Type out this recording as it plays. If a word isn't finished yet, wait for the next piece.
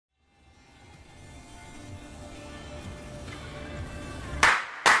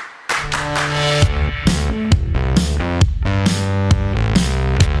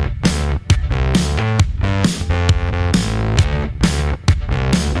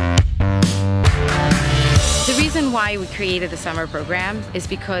reason why we created the summer program is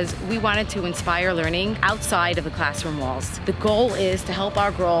because we wanted to inspire learning outside of the classroom walls. The goal is to help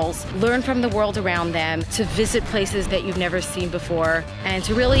our girls learn from the world around them, to visit places that you've never seen before, and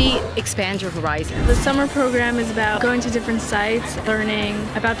to really expand your horizons. The summer program is about going to different sites, learning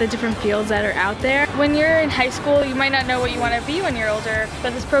about the different fields that are out there. When you're in high school, you might not know what you want to be when you're older,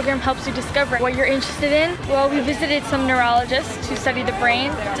 but this program helps you discover what you're interested in. Well, we visited some neurologists who study the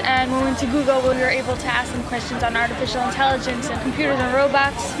brain, and when we went to Google, we were able to ask them questions on artificial intelligence and computers and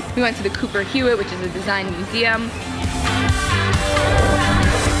robots. We went to the Cooper Hewitt, which is a design museum.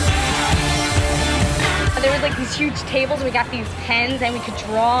 There was like these huge tables, and we got these pens and we could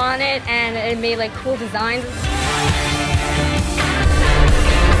draw on it, and it made like cool designs.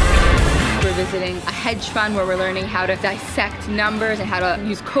 We're visiting a hedge fund where we're learning how to dissect numbers and how to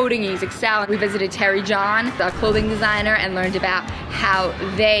use coding and use Excel. We visited Terry John, the clothing designer, and learned about how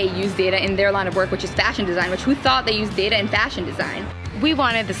they use data in their line of work, which is fashion design, which who thought they used data in fashion design? We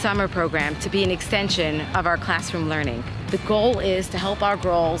wanted the summer program to be an extension of our classroom learning. The goal is to help our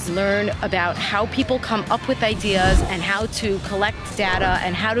girls learn about how people come up with ideas and how to collect data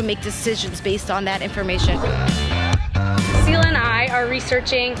and how to make decisions based on that information. Sela and I are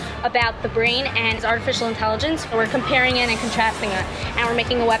researching about the brain and artificial intelligence. We're comparing it and contrasting it, and we're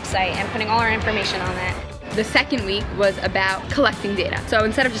making a website and putting all our information on it. The second week was about collecting data. So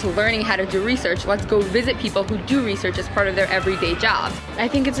instead of just learning how to do research, let's go visit people who do research as part of their everyday jobs. I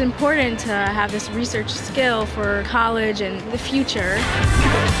think it's important to have this research skill for college and the future.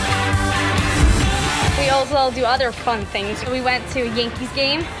 We also do other fun things. We went to a Yankees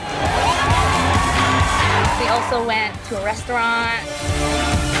game. We also went to a restaurant.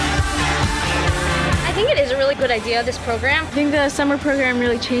 I think it is a really good idea, this program. I think the summer program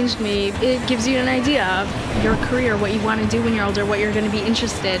really changed me. It gives you an idea of your career, what you want to do when you're older, what you're going to be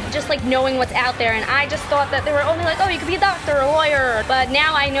interested. Just like knowing what's out there, and I just thought that they were only like, oh, you could be a doctor or a lawyer, but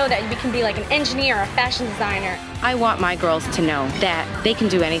now I know that you can be like an engineer, a fashion designer. I want my girls to know that they can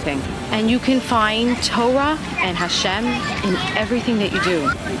do anything. And you can find Torah and Hashem in everything that you do.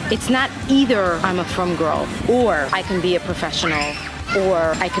 It's not either I'm a frum girl or I can be a professional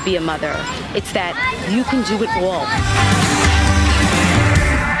or I could be a mother. It's that you can do it all.